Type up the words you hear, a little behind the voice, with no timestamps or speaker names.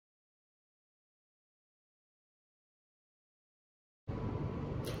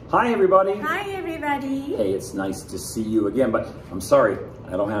Hi, everybody. Hi, everybody. Hey, it's nice to see you again, but I'm sorry,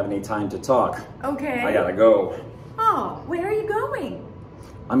 I don't have any time to talk. Okay. I gotta go. Oh, where are you going?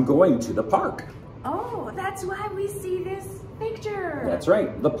 I'm going to the park. Oh, that's why we see this picture. That's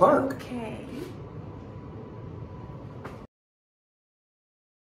right, the park. Okay.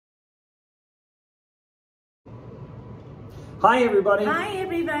 Hi, everybody. Hi,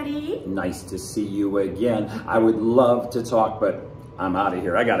 everybody. Nice to see you again. I would love to talk, but I'm out of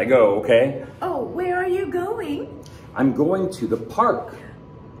here. I gotta go, okay? Oh, where are you going? I'm going to the park.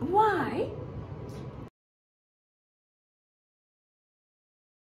 Why?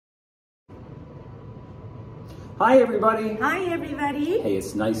 Hi, everybody. Hi, everybody. Hey,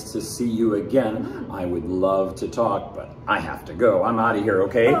 it's nice to see you again. I would love to talk, but I have to go. I'm out of here,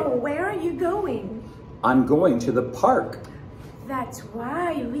 okay? Oh, where are you going? I'm going to the park. That's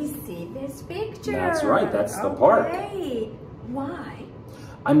why we see this picture. That's right, that's the park. Okay. Why?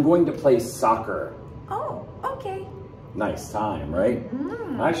 I'm going to play soccer. Oh, okay. Nice time, right?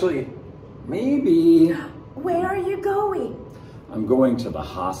 Actually, maybe. Where are you going? I'm going to the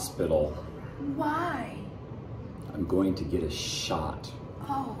hospital. Why? I'm going to get a shot.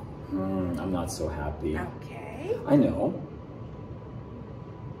 Oh. I'm not so happy. Okay. I know.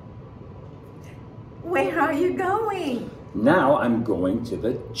 Where are you going? Now I'm going to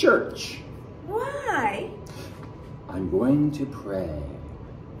the church. Why? I'm going to pray.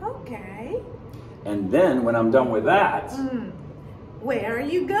 Okay. And then when I'm done with that, Where are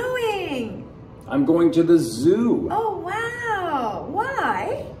you going? I'm going to the zoo. Oh, wow.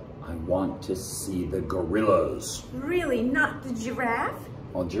 Why? I want to see the gorillas. Really, not the giraffe?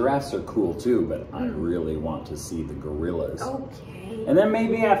 Well, giraffes are cool too, but I really want to see the gorillas. Okay. And then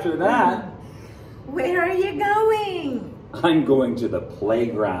maybe after that, Where are you going? I'm going to the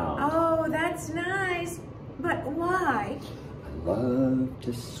playground. Oh, that's nice. But why? I love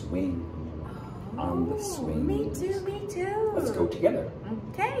to swing on the swings. Me too, me too. Let's go together.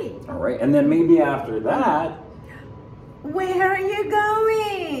 Okay. All right, and then maybe after that, Where are you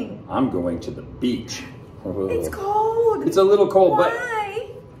going? I'm going to the beach. It's cold. It's a little cold, Why?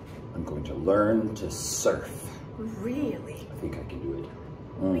 but I'm going to learn to surf. Really? I think I can do it.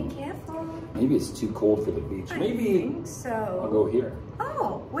 Be careful. Maybe it's too cold for the beach. I Maybe think so. I'll go here.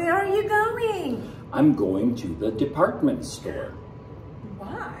 Oh, where are you going? I'm going to the department store.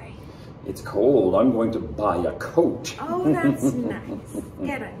 Why? It's cold. I'm going to buy a coat. Oh, that's nice.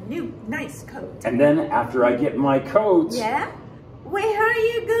 Get a new, nice coat. And then after I get my coat, Yeah? Where are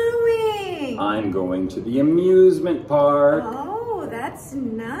you going? I'm going to the amusement park. Oh, that's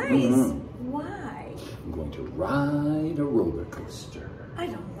nice. Why? I'm going to ride a roller coaster. I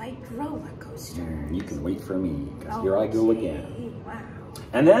don't like roller coasters. You can wait for me, because here I go again. Wow.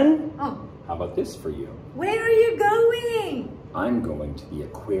 And then, Oh, how about this for you? where are you going? I'm going to the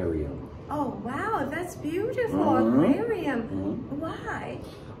aquarium. Oh, wow, that's beautiful. Aquarium. Why?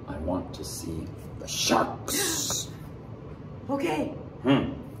 I want to see the sharks. Okay.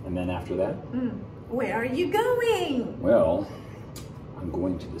 And then after that, Where are you going? well, I'm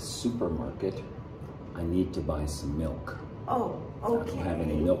going to the supermarket. I need to buy some milk. Oh, I okay. don't have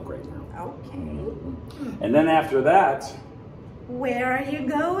any milk right now. Okay. And then after that, Where are you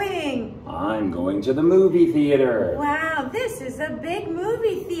going? I'm going to the movie theater. Wow, this is a big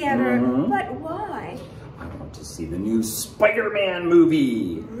movie theater. But why? I want to see the new Spider-Man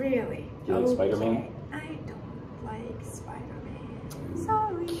movie. Really? You like Spider-Man? I don't like Spider-Man.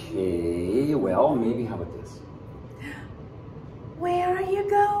 Sorry. Okay, well, maybe how about this? Where are you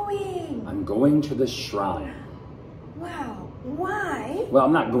going? I'm going to the shrine. Wow, why? Well,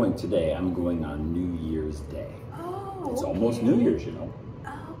 I'm not going today. I'm going on New Year's Day. Oh, It's almost New Year's, you know.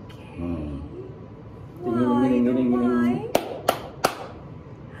 Okay. Why? Why?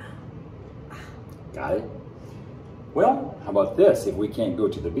 Got it? Well, how about this? If we can't go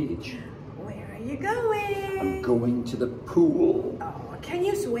to the beach, Where are you going? I'm going to the pool. Oh, can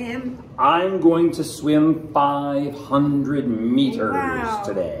you swim? I'm going to swim 500 meters Wow.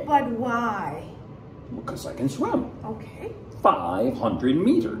 today. But why? Because I can swim. Okay. 500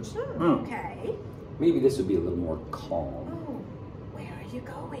 meters. Okay. Maybe this would be a little more calm. Oh, where are you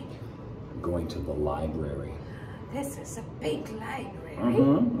going? I'm going to the library. This is a big library.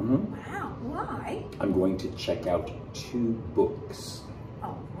 Wow, why? I'm going to check out 2 books.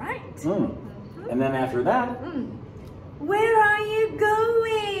 All right. And then after that, Where are you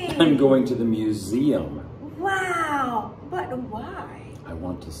going? I'm going to the museum. Wow, but why? I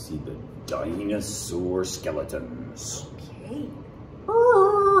want to see the dinosaur skeletons. Okay.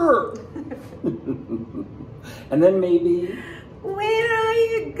 And then maybe Where are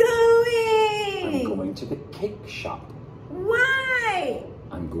you going? I'm going to the cake shop. Why?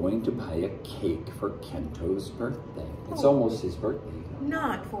 I'm going to buy a cake for Kento's birthday. It's almost his birthday.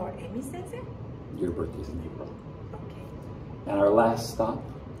 Not for Amy Sensei? Your birthday's in April. Okay. And our last stop?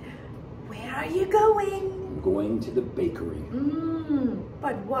 Where are you going? I'm going to the bakery.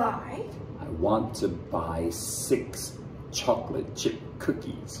 But why? I want to buy 6 chocolate chip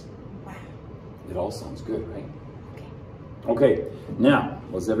cookies. Wow. It all sounds good, right? Okay. Okay, now,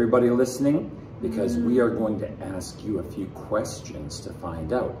 was everybody listening? Because we are going to ask you a few questions to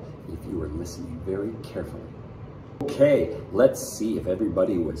find out if you were listening very carefully. Okay, let's see if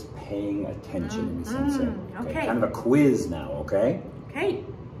everybody was paying attention, Sensei. Okay. Kind of a quiz now, okay? Okay.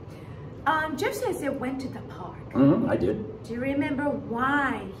 Jeff Sensei went to the park. I did. Do you remember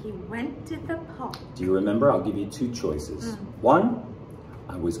why he went to the park? Do you remember? I'll give you 2 choices. 1,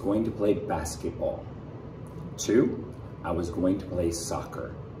 I was going to play basketball. 2, I was going to play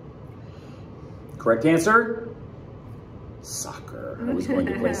soccer. Correct answer? Soccer. I was going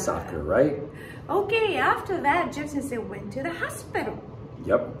to play soccer, right? Okay, after that, Jeff Sensei went to the hospital.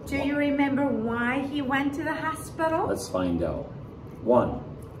 Yep. Do you remember why he went to the hospital? Let's find out. 1,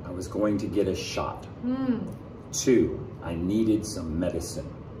 I was going to get a shot. 2, I needed some medicine.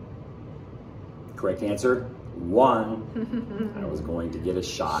 Correct answer? 1, I was going to get a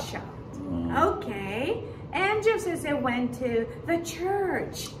shot. Okay. And Jeff Sensei went to the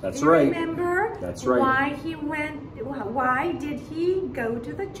church. That's Do you right. remember? That's right. Why did he go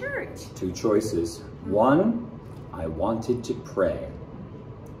to the church? 2 choices. 1, I wanted to pray.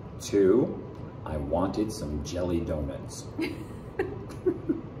 2, I wanted some jelly donuts.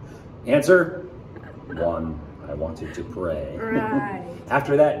 Answer? 1, I wanted to pray. Right.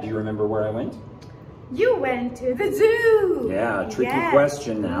 After that, do you remember where I went? You went to the zoo. Yeah, tricky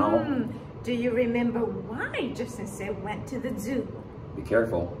question now. Do you remember why Jeff Sensei went to the zoo? Be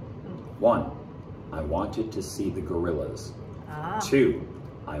careful. 1, I wanted to see the gorillas. 2,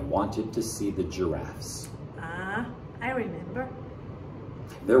 I wanted to see the giraffes. I remember.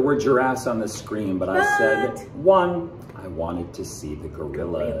 There were giraffes on the screen, but I said 1, I wanted to see the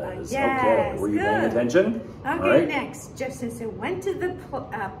gorillas. Yes, okay, were you paying attention? Okay, next, Jeff Sensei went to the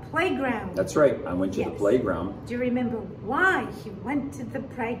playground. That's right, I went to the playground. Do you remember why he went to the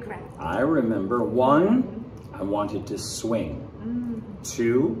playground? I remember. 1, I wanted to swing.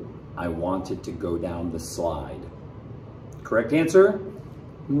 2, I wanted to go down the slide. Correct answer?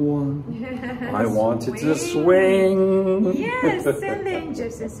 1, I wanted to swing. Yes, and then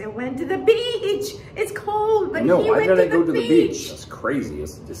Jeff Sensei went to the beach. It's cold, but no, he why went did to I go the to the beach? That's crazy.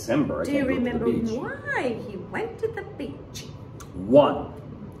 It's December. Do you remember go to the beach. why he went to the beach? 1,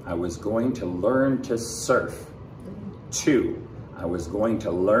 I was going to learn to surf. 2, I was going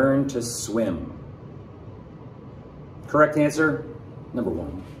to learn to swim. Correct answer? Number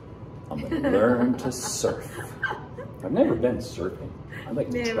 1, I'm going to learn to surf. I've never been surfing. I'd like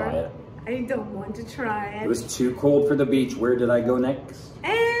to try it. I don't want to try it. It was too cold for the beach. Where did I go next?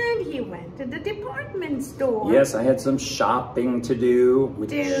 And he went to the department store. Yes, I had some shopping to do.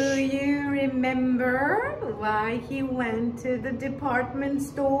 Do you remember why he went to the department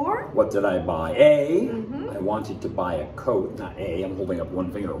store? What did I buy? A, I wanted to buy a coat. Not A, I'm holding up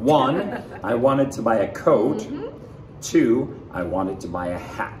one finger. 1, I wanted to buy a coat. 2, I wanted to buy a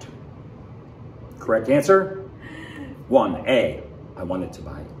hat. Correct answer? 1, A, I wanted to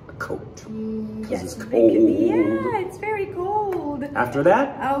buy a coat. Because it's cold. Yeah, it's very cold. After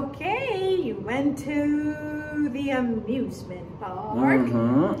that? Okay, you went to the amusement park.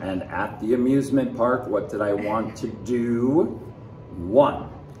 And at the amusement park, what did I want to do? 1,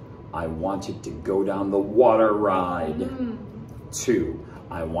 I wanted to go down the water ride. 2,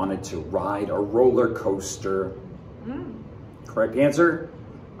 I wanted to ride a roller coaster. Correct answer?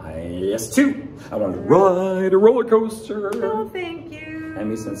 Yes, 2. I want to ride a roller coaster. No, thank you.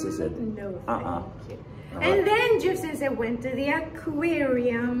 Amy Sensei said, no, thank you. Right. And then Jeff Sensei went to the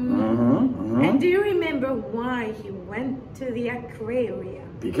aquarium. And do you remember why he went to the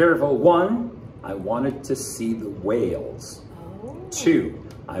aquarium? Be careful. 1, I wanted to see the whales. 2,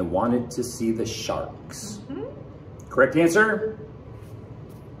 I wanted to see the sharks. Correct answer?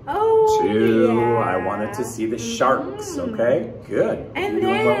 2, I wanted to see the sharks. Okay, good. And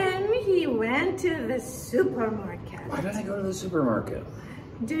then he went to the supermarket. Why did I go to the supermarket?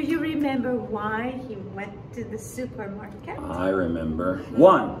 Do you remember why he went to the supermarket? I remember.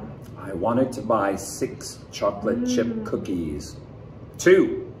 1, I wanted to buy 6 chocolate chip cookies.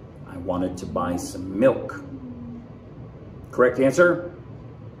 2, I wanted to buy some milk. Correct answer?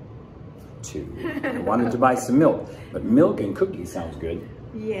 2, I wanted to buy some milk. But milk and cookies sounds good.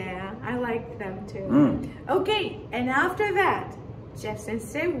 Yeah, I like them too. Okay, and after that, Jeff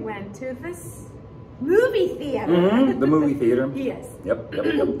Sensei went to the movie theater. The movie theater. Yes. Yep.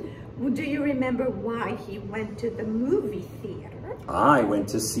 Do you remember why he went to the movie theater? I went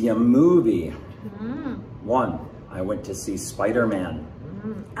to see a movie. 1, I went to see Spider-Man.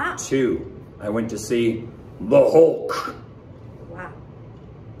 2, I went to see the Hulk. Wow.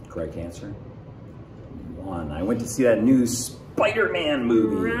 Correct answer? 1, I went to see that new Spider-Man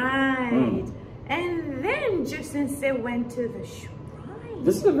movie. Right. And then Justin said went to the shrine.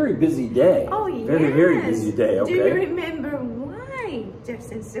 This is a very busy day. Oh, yes. Very busy day, okay. Do you remember why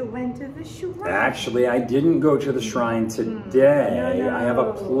Justin said went to the shrine? Actually, I didn't go to the shrine today. No. I have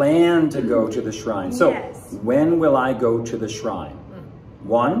a plan to go to the shrine. So, when will I go to the shrine?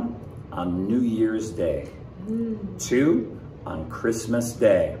 1, on New Year's Day. 2, on Christmas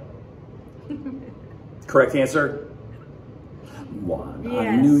Day. Correct answer? 1,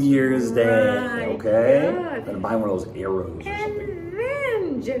 on New Year's Day. Okay? I'm gonna buy one of those arrows or something. And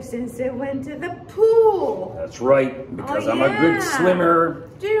then Justin said went to the pool. That's right, because I'm a good swimmer.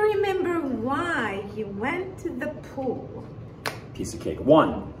 Do you remember why he went to the pool? Piece of cake.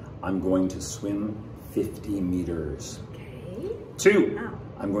 1, I'm going to swim 50 meters. Okay. 2,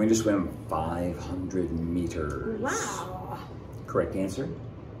 I'm going to swim 500 meters. Wow. Correct answer?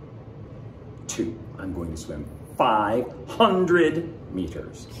 2, I'm going to swim 500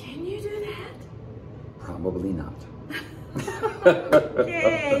 meters. Can you do that? Probably not.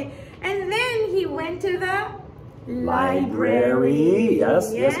 Okay. And then he went to the library.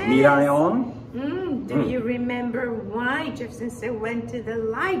 Yes. Mirayon. Do you remember why Justin said went to the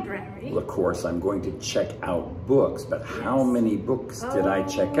library? Well, of course, I'm going to check out books, but how many books did I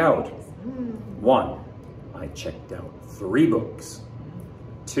check out? 1, I checked out 3 books.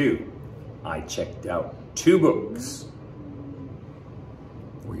 2, I checked out 2 books.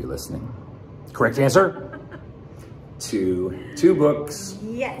 Were you listening? Correct answer? 2 books.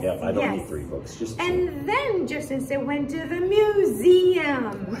 Yes. Yep, I don't need 3 books, just 2. And then Justin said went to the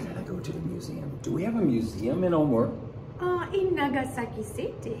museum. Why did I go to the museum? Do we have a museum in Omur? In Nagasaki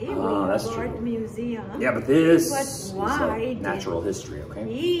City, we that's have art true. museum. Yeah, but this But is why like natural history, okay?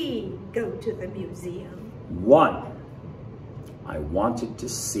 he go to the museum? 1, I wanted to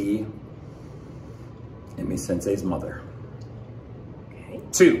see Emi Sensei's mother. Okay.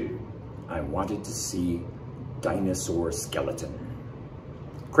 2, I wanted to see dinosaur skeleton.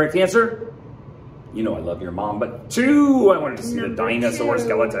 Correct answer? You know I love your mom, but 2, I wanted to see the dinosaur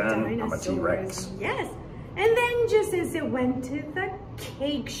skeleton. I'm a T-Rex. Yes. And then Justin said went to the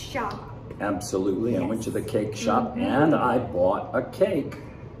cake shop. Absolutely. I went to the cake shop and I bought a cake.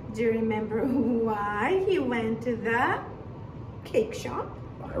 Do you remember why he went to the cake shop?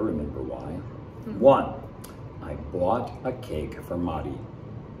 I remember why. 1, I bought a cake for Mari.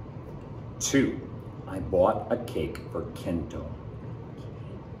 2, I bought a cake for Kento.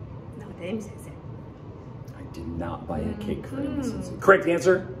 No, Emi Sensei. I did not buy a cake for Emi Sensei. Correct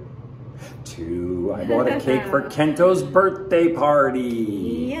answer? 2, I bought a cake for Kento's birthday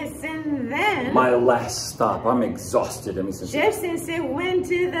party. Yes, and then My last stop. I'm exhausted, Emi Sensei. Justin said went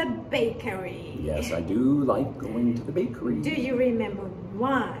to the bakery. Yes, I do like going to the bakery. Do you remember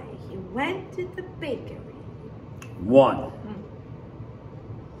why he went to the bakery? 1,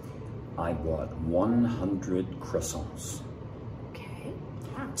 I bought 100 croissants. Okay.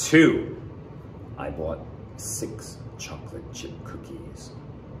 2, I bought 6 chocolate chip cookies.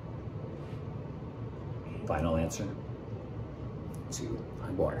 Final answer? 2, I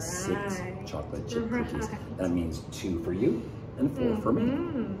bought 6 chocolate chip cookies. That means 2 for you and 4 for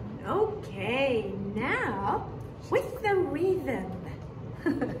me. Okay, now with the rhythm.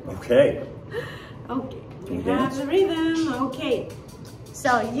 Okay. Okay, Can we you have dance? the rhythm. Okay,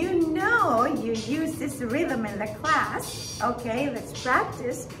 so you know you use this rhythm in the class. Okay, let's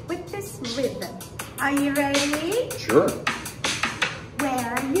practice with this rhythm. Are you ready? Sure.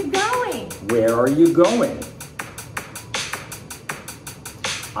 Where are you going? Where are you going?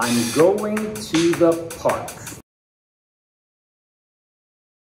 I'm going to the park.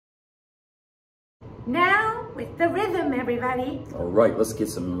 Now with the rhythm, everybody. All right, let's get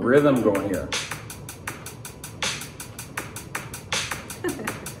some rhythm going here.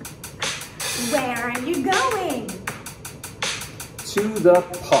 Where are you going? To the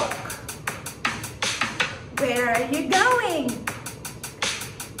park. Where are you going?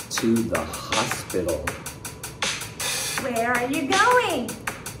 To the hospital. Where are you going?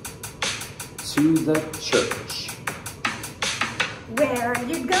 To the church. Where are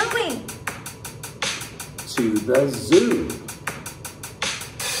you going? To the zoo.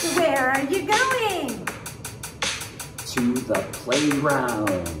 Where are you going? To the playground.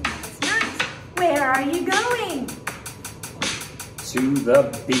 That's nice. Where are you going? To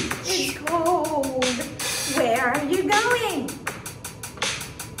the beach. It's cold Where are you going?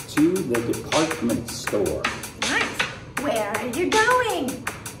 To the department store. Nice. Where are you going?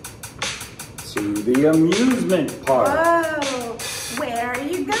 To the amusement park. Whoa. Where are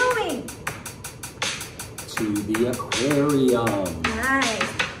you going? To the aquarium. Nice.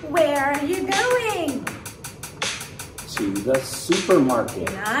 Where are you going? To the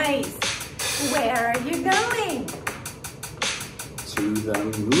supermarket. Nice. Where are you going? To the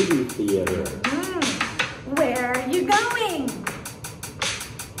movie theater. Where are you going?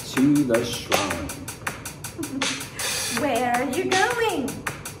 To the shrine. Where are you going?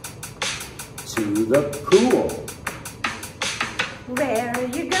 To the pool. Where are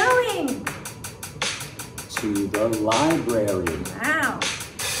you going? To the library. Wow.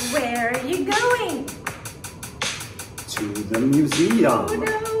 Where are you going? To the museum. Oh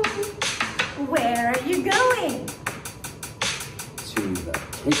no. Where are you going? To the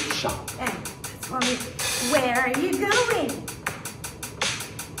cake shop. And for me, where are you going?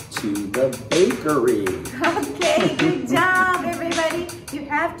 To the bakery. Okay, good job, everybody. You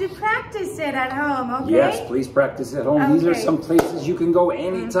have to practice it at home, okay? Yes, please practice at home. These are Okay. some places you can go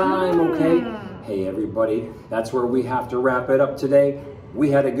anytime, okay? Hey, everybody, that's where we have to wrap it up today. We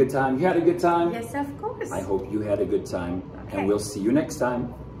had a good time. You had a good time? Yes, of course. I hope you had a good time. Okay. And we'll see you next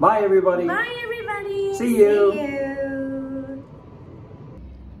time. Bye, everybody. Bye, everybody. See you.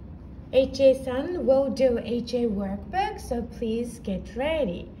 HA san will do HA workbook, so please get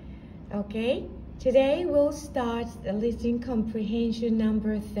ready. Okay, today we'll start the listening comprehension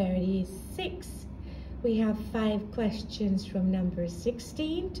number 36. We have 5 questions from number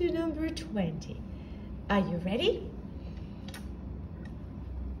 16 to number 20. Are you ready?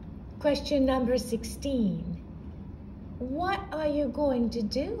 Question number 16. What are you going to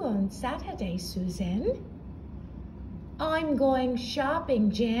do on Saturday, Susan? I'm going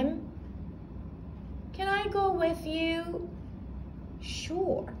shopping, Jim. Can I go with you?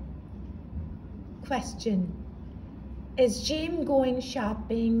 Sure. Question. Is Jim going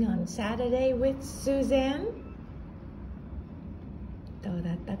shopping on Saturday with Suzanne? どう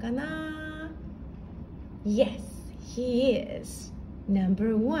だったかな? Yes, he is.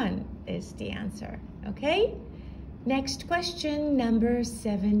 Number 1 is the answer. Okay? Next question, number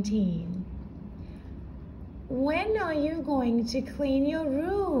 17. When are you going to clean your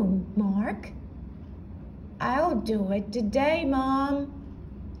room, Mark? I'll do it today, Mom.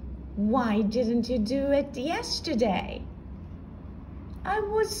 Why didn't you do it yesterday? I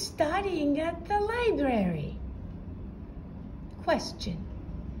was studying at the library. Question.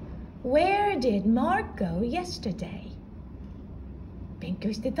 Where did Mark go yesterday? 勉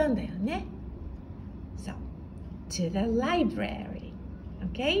強してたんだよね。So, to the library.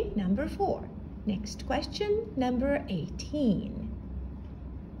 Okay, number 4. Next question, number 18.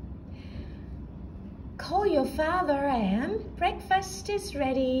 Call your father, Anne. Breakfast is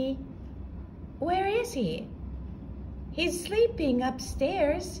ready. Where is he? He's sleeping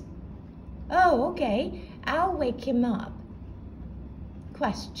upstairs. Oh, okay. I'll wake him up.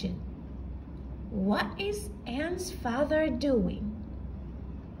 Question. What is Anne's father doing?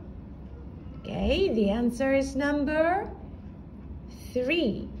 Okay, the answer is number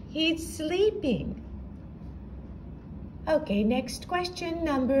 3. He's sleeping. Okay, next question,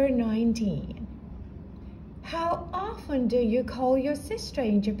 number 19. How often do you call your sister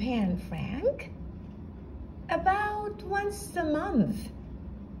in Japan, Frank? About once a month.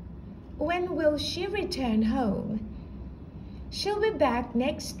 When will she return home? She'll be back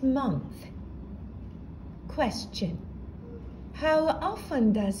next month. Question. How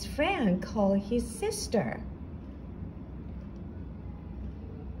often does Frank call his sister?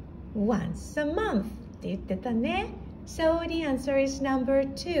 Once a month って言ってたね。So the answer is number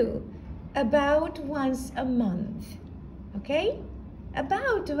 2. About once a month. Okay?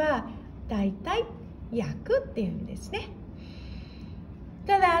 About はだいたい約っていう意味ですね。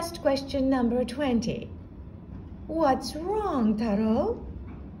The last question, number 20. What's wrong, Taro?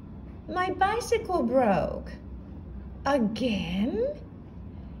 My bicycle broke. Again?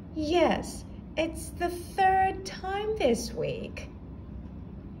 Yes, it's the 3rd time this week.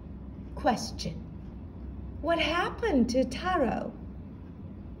 Question. What happened to Taro?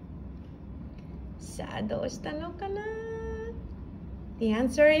 さあ、どうしたのかな? The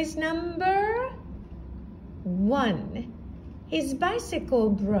answer is number 1. His bicycle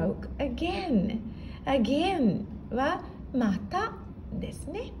broke again. Again はまたです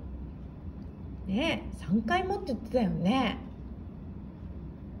ね。ねえ、3回もって言ってたよね。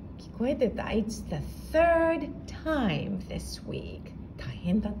聞こえてた? It's the 3rd time this week. 大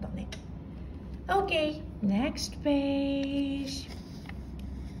変だったね。Okay, next page.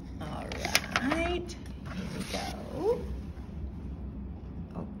 All right, here we go.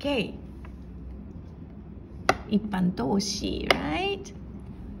 OK。一般動詞 right?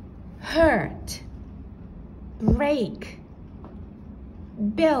 hurt, break,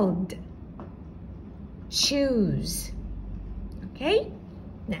 build, choose. Okay?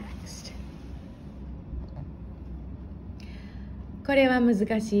 Next. これは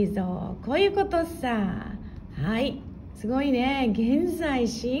難しいぞ。こういうことさ。はい。すごいね。現在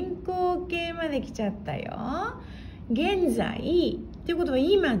進行形まで来ちゃったよ。現在っていうことは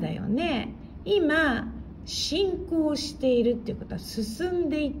今だよね。今進行しているっていうことは進ん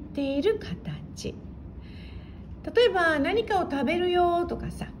でいっている形。例えば何かを食べるよと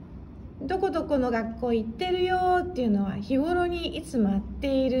かさ、どこどこの学校行ってるよっていうのは日頃にいつもあっ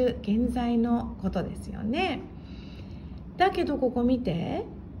ている現在のことですよね。だけどここ見て、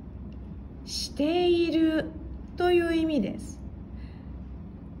しているという意味です。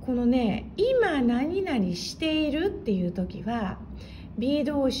このね、今何々しているっていう時はbe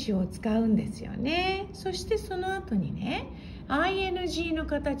動詞を使うんですよね。そしてその後にね、ing の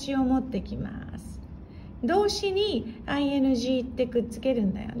形を持ってきます。動詞に ing ってくっつける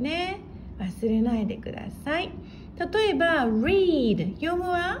んだよね。忘れないでください。例えば read 読む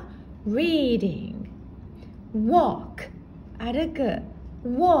は reading、 walk 歩く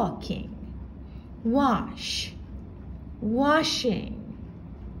walking、 wash washing、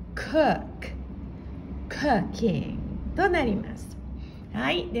 cook cooking となります。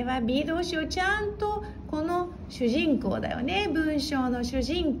はい、では be 動詞をちゃんとこの主人公だよね、文章の主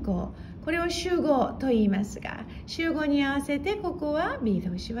人公、これを主語と言いますが、主語に合わせてここは be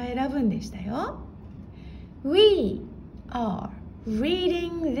動詞は選ぶんでしたよ。 We are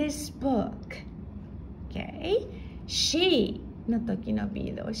reading this book、 okay? She の時の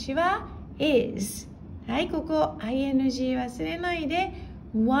be 動詞は is。 はい、ここ ing 忘れないで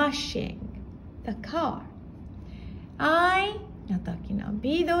washing the car。 I の時の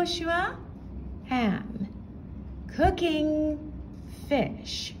be 動詞は am cooking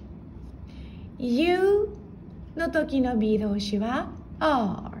fish。 You の時の be 動詞は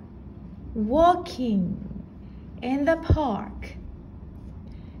are walking in the park。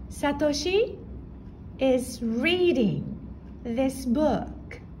 Satoshi is reading this book。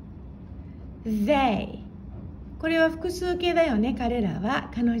 They これは複数形だよね。彼らは、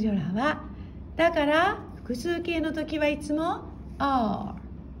彼女らは。だから複数形の時はいつも are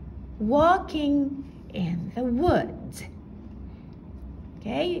walking in the woods。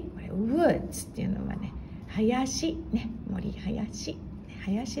 Okay? これ woods っていうのはね、林ね、森、林、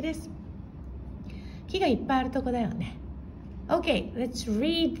林です。木がいっぱいあるとこだよね。 Okay, let's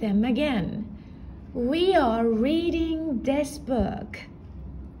read them again. We are reading this book.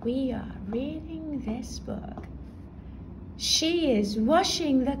 We are reading this book. She is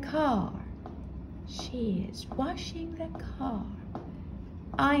washing the car. She is washing the car.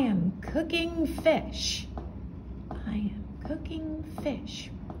 I am cooking fish. I am cooking fish.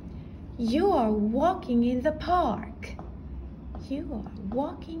 You are walking in the park. You are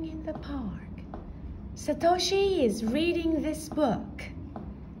walking in the park. Satoshi is reading this book.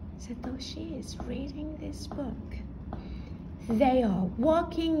 Satoshi is reading this book. They are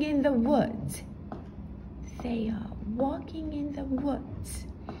walking in the woods. They are walking in the woods.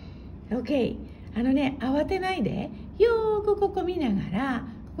 Okay. 慌てないで、よーくここ見ながら、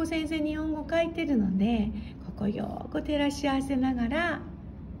ここ先生日本語書いてるので、ここよーく照らし合わせながら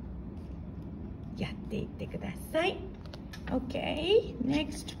やっていってください。Okay,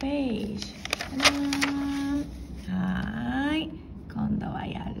 next page. はい、今度は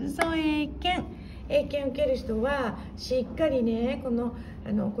やるぞ、英検。英検受ける人はしっかりね、こ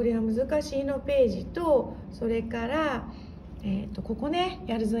れは難しいのページと、それからここね、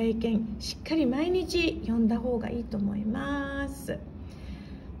やるぞ英検、しっかり毎日読んだ方がいいと思います。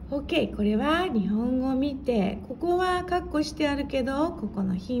 OK、 これは日本語を見て、ここはカッコしてあるけど、ここ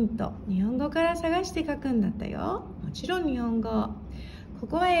のヒント、日本語から探して書くんだったよ。もちろん日本語。こ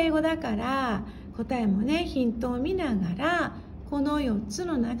こは英語だから、答えもね、ヒントを見ながら、この4つ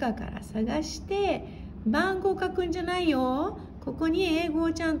の中から探して、番号書くんじゃないよ。ここに英語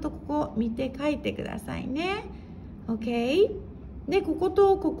をちゃんとここ見て書いてくださいね。OK？ で、ここ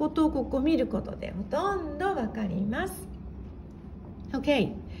とこことここ見ることでほとんどわかります。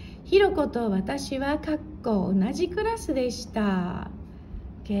OK。ひろこと私は同じクラスでした。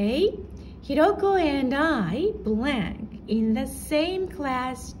OK。ひろこ and I blank in the same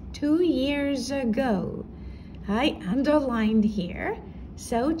class 2 years ago. はい、underlined here.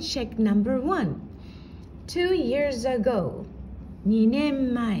 So check number 1. 2 years ago. 2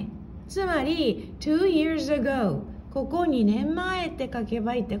年前。つまり、2 years ago。ここ2年前って書け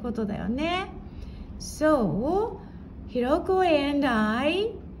ばいいってことだよね。So, ひろこ and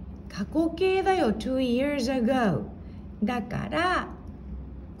I 過去形だよ。2 years ago。だから、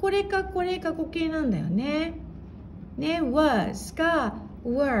これかこれ過去形なんだよね。ね、was か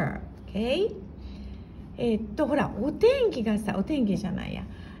were。Okay？ほら、お天気がさ、お天気じゃないや。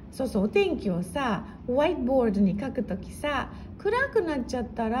そうそう、お天気をさ、ホワイトボードに書くときさ、暗くなっちゃっ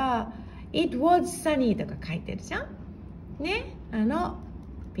たら、It was sunny とか書いてるじゃん。ね、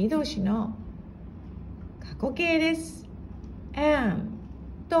B 動詞の過去形です。am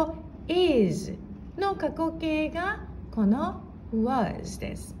と is の過去形がこの was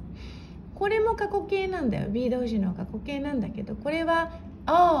です。これも過去形なんだよ。B 動詞の過去形なんだけど、これは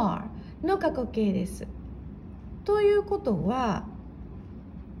are の過去形です。ということは、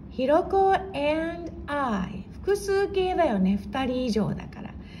ひろこ and I 複数形だよね。2人以上だか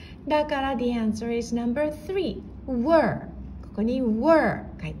ら。だから the answer is number 3 were。 ここに were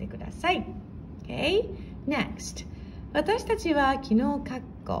書いてください。 Okay? Next。 私たちは昨日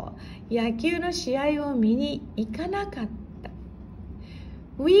野球の試合を見に行かなかった。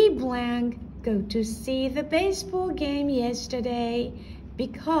 We blank go to see the baseball game yesterday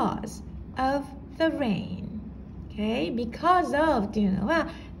because of the rain。Okay? Because of っていうのは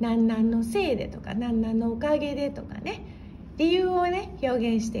何々のせいでとか何々のおかげでとかね、理由をね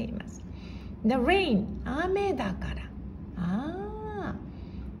表現しています。 The rain 雨だから。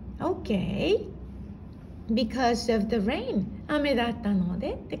OK。 Because of the rain 雨だったの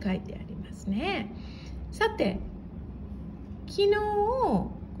でって書いてありますね。さて、昨日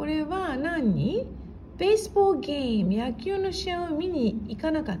これは何？ベースボールゲーム、野球の試合を見に行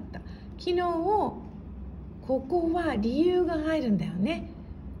かなかった。昨日ここは理由が入るんだよね。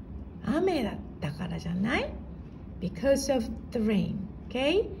雨だったからじゃない？ Because of the rain.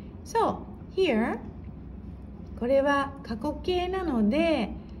 Okay? So, here これは過去形なので、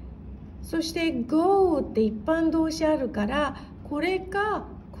そして go って一般動詞あるから、これか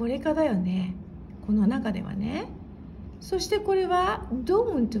これかだよね。この中ではね。そしてこれは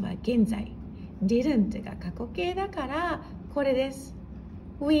don't は現在。didn't が過去形だからこれです。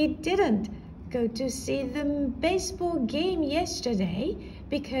We didn't go to see the baseball game yesterday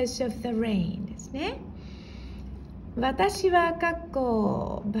because of the rain ですね。私は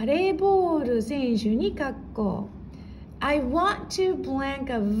バレーボール選手にI want to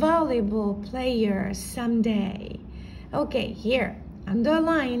blank a volleyball player someday. Okay, here,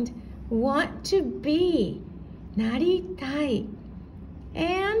 underlined, want to be, なりたい.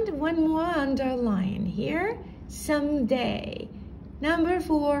 And one more underline here, someday. Number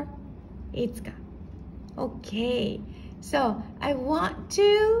 4, いつか. Okay, so I want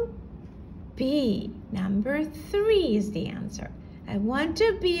to be. Number 3 is the answer. I want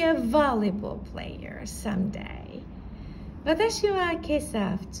to be a volleyball player someday. 私は今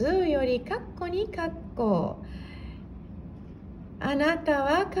朝普通よりあなた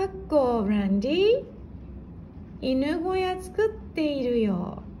はランディ犬小屋作っている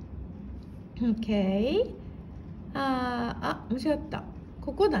よ。 OK。 間違った。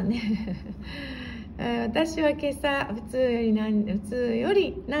ここだね。私は今朝普通よ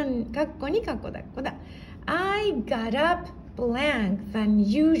りI got up blank than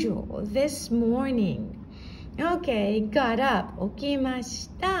usual this morning. Okay, got up 起きまし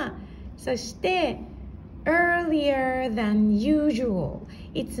た。そしてearlier than usual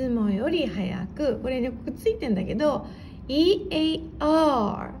いつもより早く、これねくっついてんだけど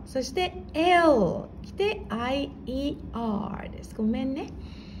EAR そして L 来て IER です。ごめんね。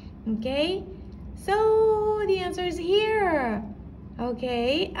 Okay, so the answer is here.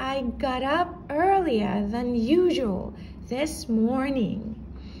 Okay, I got up earlier than usual this morning.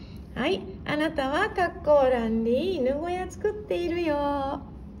 はい、あなたはランディ犬小屋作っているよ。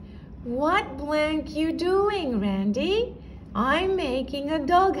 What blank you doing, Randy? I'm making a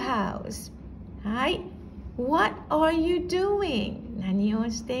doghouse. はい、What are you doing? 何を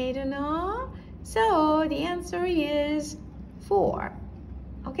しているの？ So the answer is 4.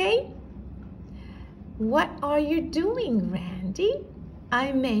 Okay? What are you doing, Randy?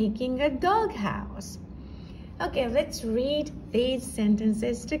 I'm making a doghouse. Okay, let's read these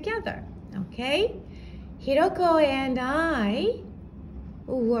sentences together. Okay? Hiroko and I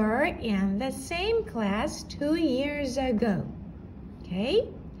were in the same class 2 years ago. Okay?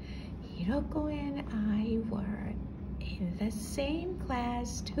 Hiroko and I were in the same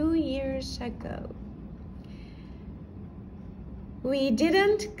class 2 years ago. We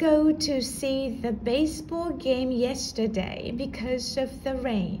didn't go to see the baseball game yesterday because of the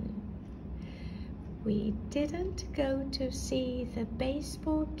rain. We didn't go to see the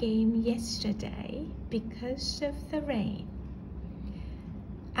baseball game yesterday because of the rain.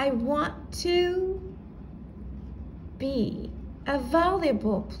 I want to be a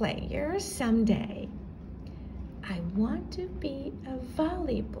volleyball player someday. I want to be a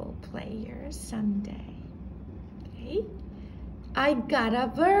volleyball player someday. Okay? I got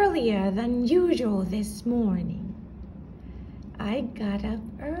up earlier than usual this morning. I got up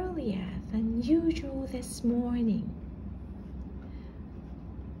earlier than usual this morning.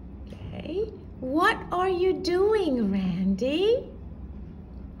 Okay? What are you doing, Randy?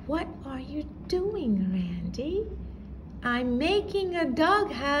 What are you doing, Randy? I'm making a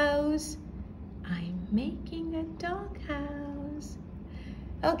doghouse. I'm making a doghouse.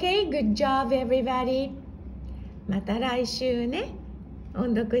 Okay, good job, everybody. また来週ね。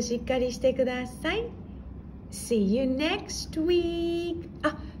音読しっかりしてください。See you next week.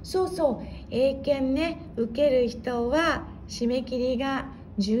 あ、そうそう。英検ね、受ける人は締め切りが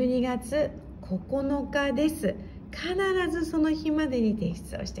12月9日です。必ずその日までに提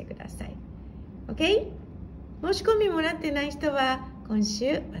出をしてください。OK? 申し込みもらってない人は今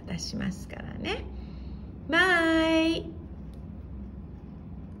週渡しますからね。